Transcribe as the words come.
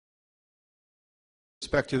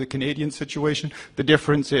respect to the Canadian situation. The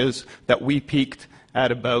difference is that we peaked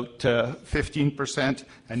at about 15%,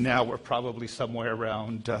 and now we're probably somewhere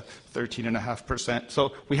around 13.5%.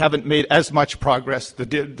 So we haven't made as much progress.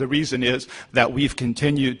 The reason is that we've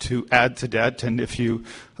continued to add to debt, and if you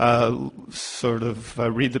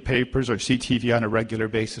read the papers or see TV on a regular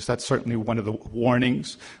basis, that's certainly one of the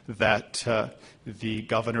warnings that the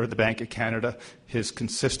Governor of the Bank of Canada is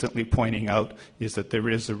consistently pointing out, is that there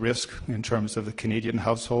is a risk in terms of the Canadian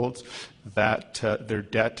households that their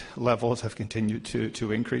debt levels have continued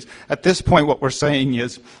to increase. At this point, what we're saying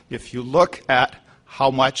is, if you look at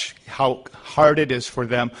how hard it is for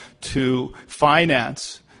them to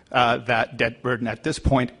finance that debt burden, at this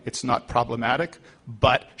point, it's not problematic,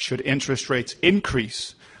 but should interest rates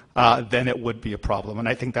increase, then it would be a problem. And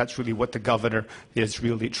I think that's really what the Governor is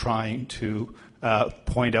really trying to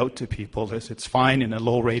point out to people, is it's fine in a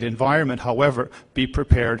low-rate environment. However, be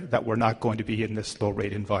prepared that we're not going to be in this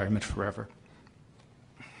low-rate environment forever.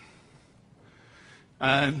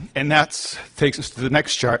 And that takes us to the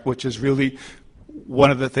next chart, which is really one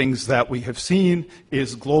of the things that we have seen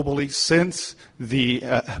is globally since the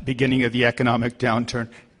beginning of the economic downturn,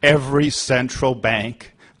 every central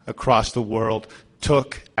bank across the world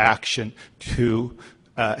took action to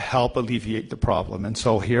help alleviate the problem. And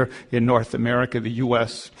so here in North America, the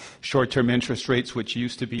U.S. short-term interest rates, which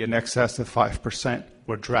used to be in excess of 5%,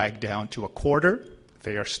 were dragged down to 1/4.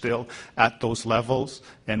 They are still at those levels.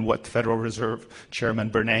 And what Federal Reserve Chairman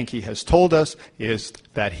Bernanke has told us is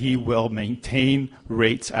that he will maintain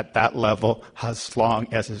rates at that level as long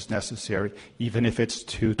as is necessary, even if it's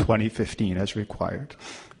to 2015 as required.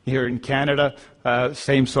 Here in Canada,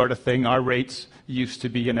 same sort of thing. Our rates used to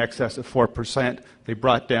be in excess of 4%. They were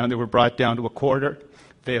brought down to 1/4.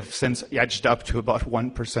 They have since edged up to about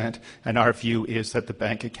 1%, and our view is that the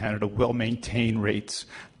Bank of Canada will maintain rates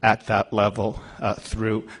at that level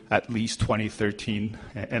through at least 2013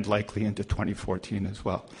 and likely into 2014 as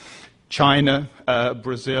well. China,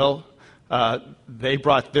 Brazil, they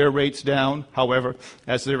brought their rates down. However,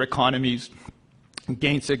 as their economies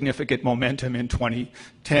gained significant momentum in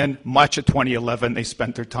 2010, much of 2011, they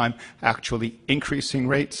spent their time actually increasing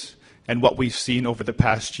rates. And what we've seen over the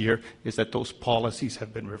past year is that those policies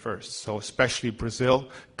have been reversed. So especially Brazil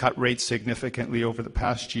cut rates significantly over the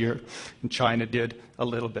past year, and China did a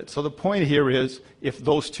little bit. So the point here is, if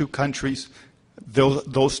those two countries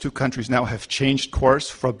now have changed course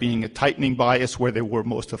from being a tightening bias where they were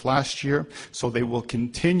most of last year, so they will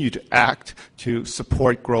continue to act to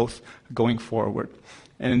support growth going forward.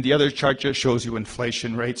 And the other chart just shows you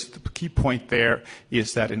inflation rates. The key point there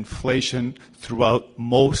is that inflation throughout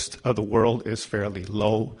most of the world is fairly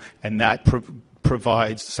low, and that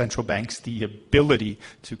provides central banks the ability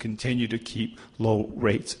to continue to keep low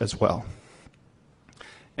rates as well.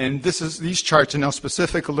 And these charts are now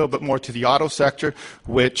specific a little bit more to the auto sector,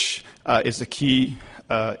 which is a key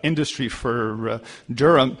industry for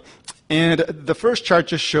Durham. And the first chart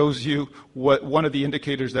just shows you one of the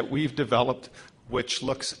indicators that we've developed, which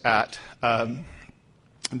looks at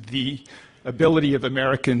the ability of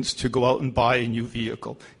Americans to go out and buy a new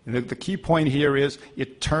vehicle. And the key point here is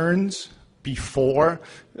it turns before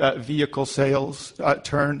vehicle sales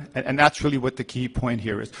turn, and that's really what the key point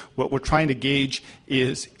here is. What we're trying to gauge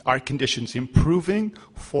is, are conditions improving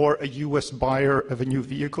for a U.S. buyer of a new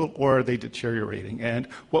vehicle, or are they deteriorating? And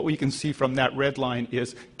what we can see from that red line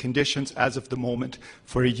is conditions as of the moment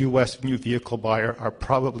for a U.S. new vehicle buyer are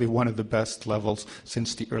probably one of the best levels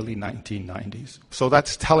since the early 1990s. So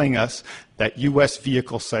that's telling us that U.S.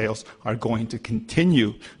 vehicle sales are going to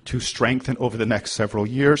continue to strengthen over the next several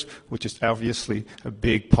years, which is obviously a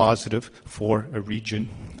big positive for a region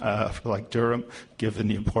like Durham, given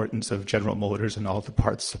the importance of General Motors and all the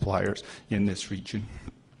parts suppliers in this region.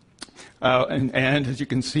 And as you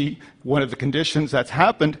can see, one of the conditions that's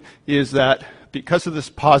happened is that because of this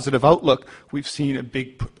positive outlook, we've seen a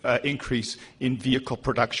big increase in vehicle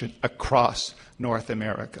production across North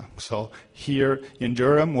America. So here in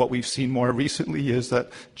Durham, what we've seen more recently is that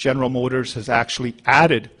General Motors has actually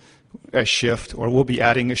added a shift, or will be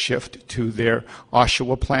adding a shift, to their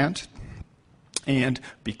Oshawa plant. And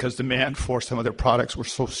because demand for some of their products were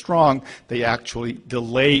so strong, they actually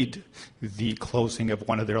delayed the closing of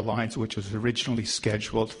one of their lines, which was originally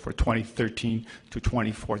scheduled for 2013 to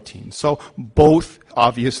 2014. So both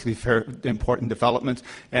obviously very important developments.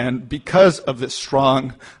 And because of the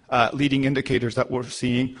strong leading indicators that we're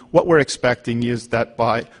seeing, what we're expecting is that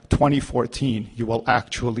by 2014, you will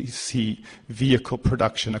actually see vehicle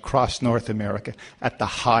production across North America at the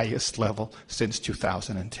highest level since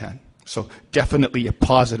 2010. So definitely a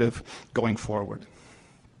positive going forward.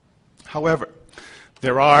 However,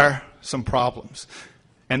 there are some problems.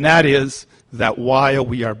 And that is that while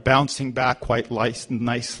we are bouncing back quite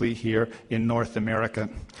nicely here in North America,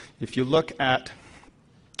 if you look at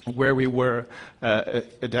where we were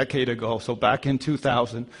a decade ago, so back in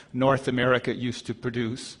 2000, North America used to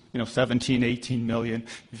produce 17, 18 million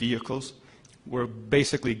vehicles. We're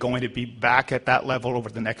basically going to be back at that level over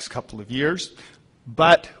the next couple of years,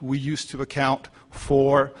 but we used to account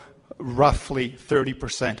for roughly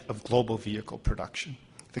 30% of global vehicle production.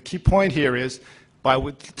 The key point here is, by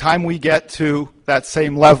the time we get to that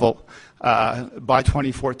same level, by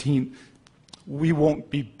 2014, we won't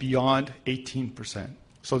be beyond 18%.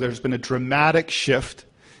 So there's been a dramatic shift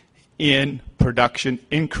in production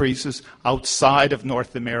increases outside of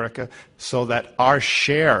North America, so that our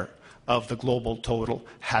share of the global total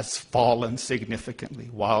has fallen significantly.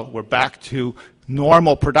 While we're back to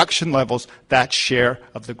normal production levels, that share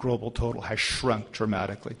of the global total has shrunk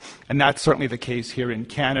dramatically. And that's certainly the case here in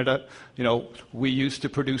Canada. We used to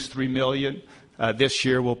produce 3 million. This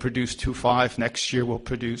year we'll produce 2.5. Next year we'll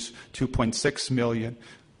produce 2.6 million.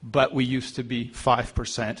 But we used to be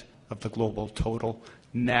 5% of the global total.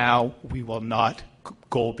 Now we will not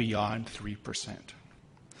go beyond 3%.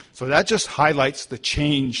 So that just highlights the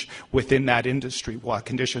change within that industry. While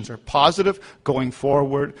conditions are positive going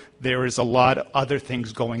forward, there is a lot of other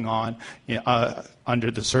things going on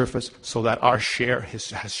under the surface, so that our share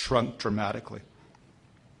has shrunk dramatically.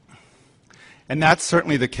 And that's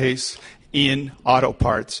certainly the case in auto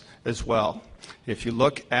parts as well. If you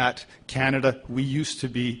look at Canada, we used to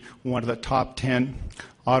be one of the top 10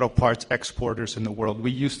 auto parts exporters in the world.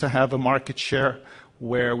 We used to have a market share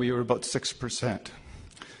where we were about 6%.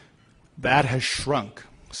 That has shrunk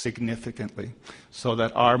significantly, so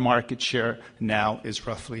that our market share now is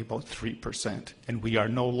roughly about 3%. And we are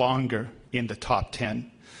no longer in the top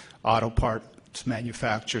 10 auto parts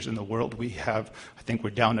manufacturers in the world. I think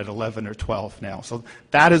we're down at 11 or 12 now. So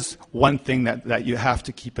that is one thing that you have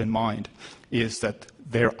to keep in mind, is that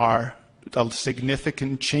there are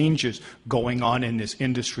significant changes going on in this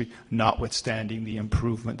industry, notwithstanding the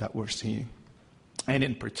improvement that we're seeing. And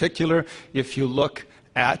in particular, if you look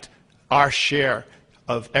at our share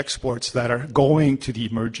of exports that are going to the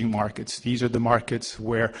emerging markets, these are the markets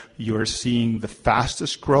where you're seeing the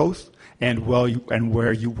fastest growth and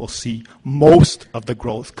where you will see most of the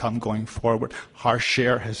growth come going forward. Our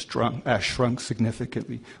share has shrunk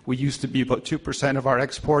significantly. We used to be about 2% of our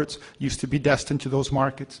exports used to be destined to those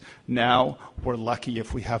markets. Now we're lucky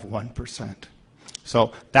if we have 1%.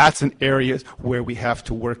 So that's an area where we have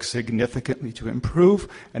to work significantly to improve,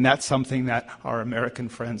 and that's something that our American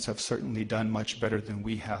friends have certainly done much better than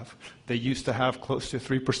we have. They used to have close to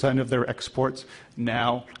 3% of their exports.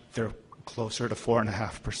 Now they're closer to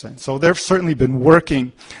 4.5%. So they've certainly been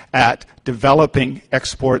working at developing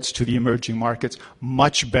exports to the emerging markets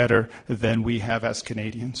much better than we have as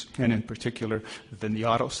Canadians, and in particular than the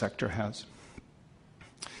auto sector has.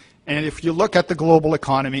 And if you look at the global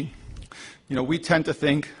economy, we tend to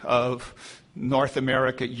think of North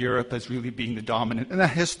America, Europe as really being the dominant, and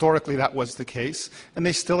historically that was the case. And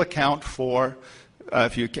they still account for,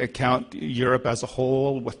 if you count Europe as a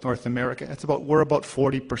whole with North America, we're about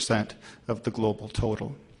 40% of the global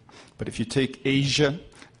total. But if you take Asia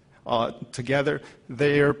together,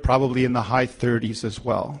 they're probably in the high 30s as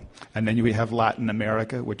well. And then we have Latin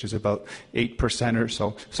America, which is about 8% or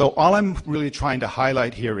so. So all I'm really trying to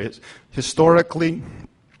highlight here is, historically,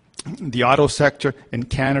 the auto sector in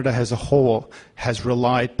Canada as a whole has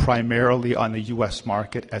relied primarily on the U.S.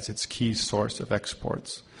 market as its key source of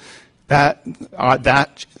exports. That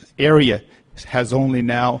area has only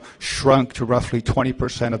now shrunk to roughly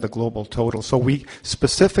 20% of the global total. So we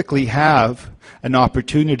specifically have an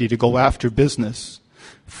opportunity to go after business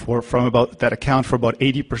that account for about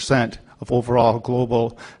 80% of overall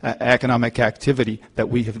global economic activity that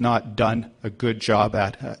we have not done a good job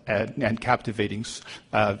at and captivating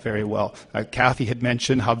very well. Kathy had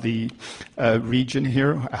mentioned how the region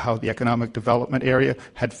here, how the economic development area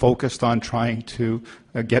had focused on trying to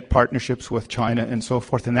get partnerships with China and so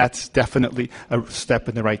forth, and that's definitely a step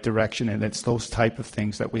in the right direction, and it's those type of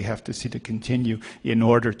things that we have to see to continue in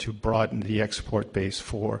order to broaden the export base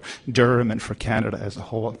for Durham and for Canada as a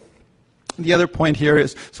whole. The other point here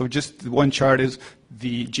is, so just one chart is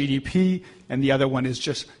the GDP, and the other one is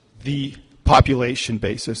just the population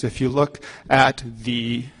basis. If you look at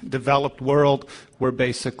the developed world, we're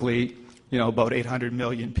basically, about 800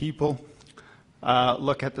 million people.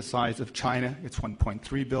 Look at the size of China, it's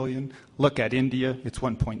 1.3 billion. Look at India, it's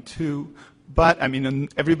 1.2. But, I mean,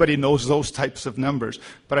 and everybody knows those types of numbers.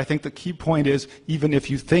 But I think the key point is, even if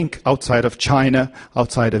you think outside of China,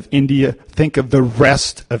 outside of India, think of the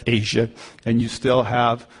rest of Asia, and you still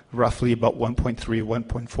have roughly about 1.3,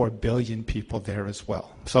 1.4 billion people there as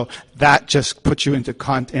well. So that just puts you into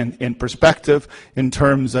in perspective in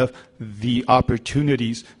terms of the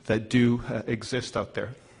opportunities that do exist out there.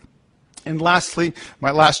 And lastly,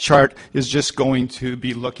 my last chart is just going to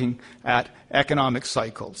be looking at economic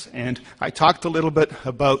cycles. And I talked a little bit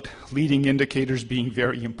about leading indicators being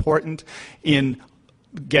very important in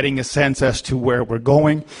getting a sense as to where we're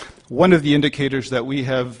going. One of the indicators that we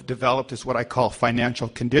have developed is what I call Financial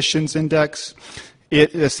Conditions Index.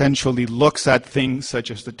 It essentially looks at things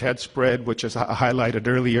such as the TED spread, which is highlighted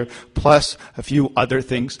earlier, plus a few other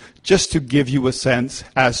things, just to give you a sense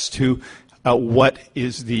as to what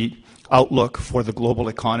is the outlook for the global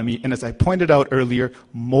economy. And as I pointed out earlier,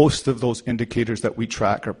 most of those indicators that we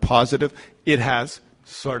track are positive. It has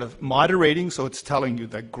sort of moderating, so it's telling you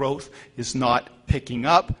that growth is not picking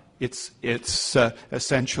up. It's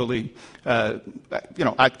essentially,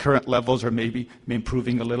 at current levels or maybe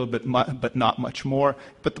improving a little bit, but not much more.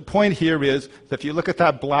 But the point here is that if you look at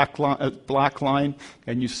that black line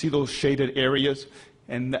and you see those shaded areas,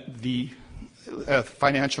 and the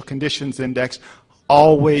Financial Conditions Index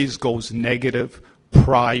always goes negative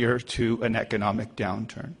prior to an economic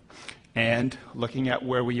downturn. And looking at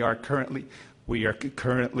where we are currently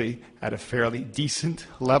at a fairly decent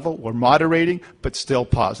level. We're moderating, but still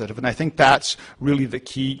positive. And I think that's really the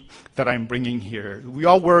key that I'm bringing here. We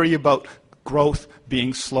all worry about growth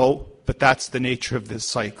being slow, but that's the nature of this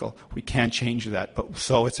cycle. We can't change that.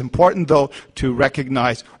 So it's important, though, to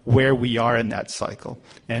recognize where we are in that cycle.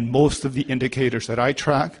 And most of the indicators that I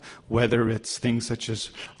track, whether it's things such as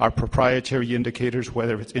our proprietary indicators,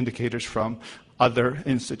 whether it's indicators from other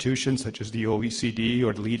institutions such as the OECD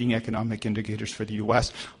or the leading economic indicators for the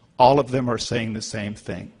US, all of them are saying the same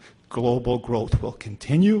thing. Global growth will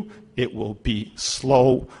continue. It will be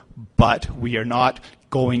slow, but we are not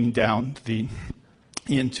going down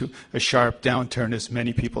into a sharp downturn, as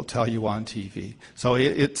many people tell you on TV. So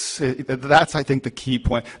that's, I think, the key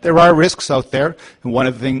point. There are risks out there, and one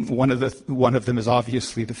of them is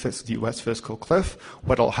obviously the U.S. fiscal cliff.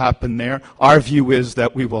 What will happen there? Our view is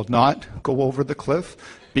that we will not go over the cliff,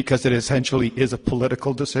 because it essentially is a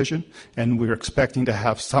political decision, and we're expecting to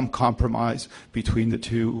have some compromise between the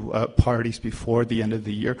two parties before the end of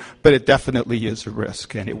the year. But it definitely is a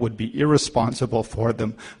risk, and it would be irresponsible for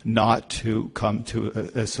them not to come to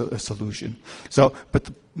a solution. So, but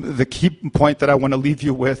the key point that I want to leave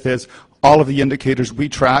you with is all of the indicators we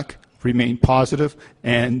track remain positive,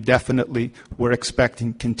 and definitely we're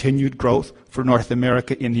expecting continued growth for North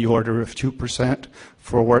America in the order of 2%,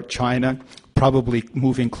 for China probably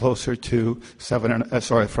moving closer to from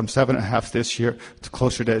 7.5% this year to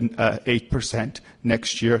closer to 8%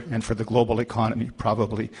 next year, and for the global economy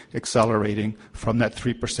probably accelerating from that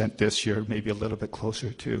 3% this year, maybe a little bit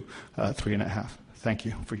closer to 3.5%. Thank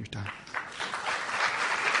you for your time.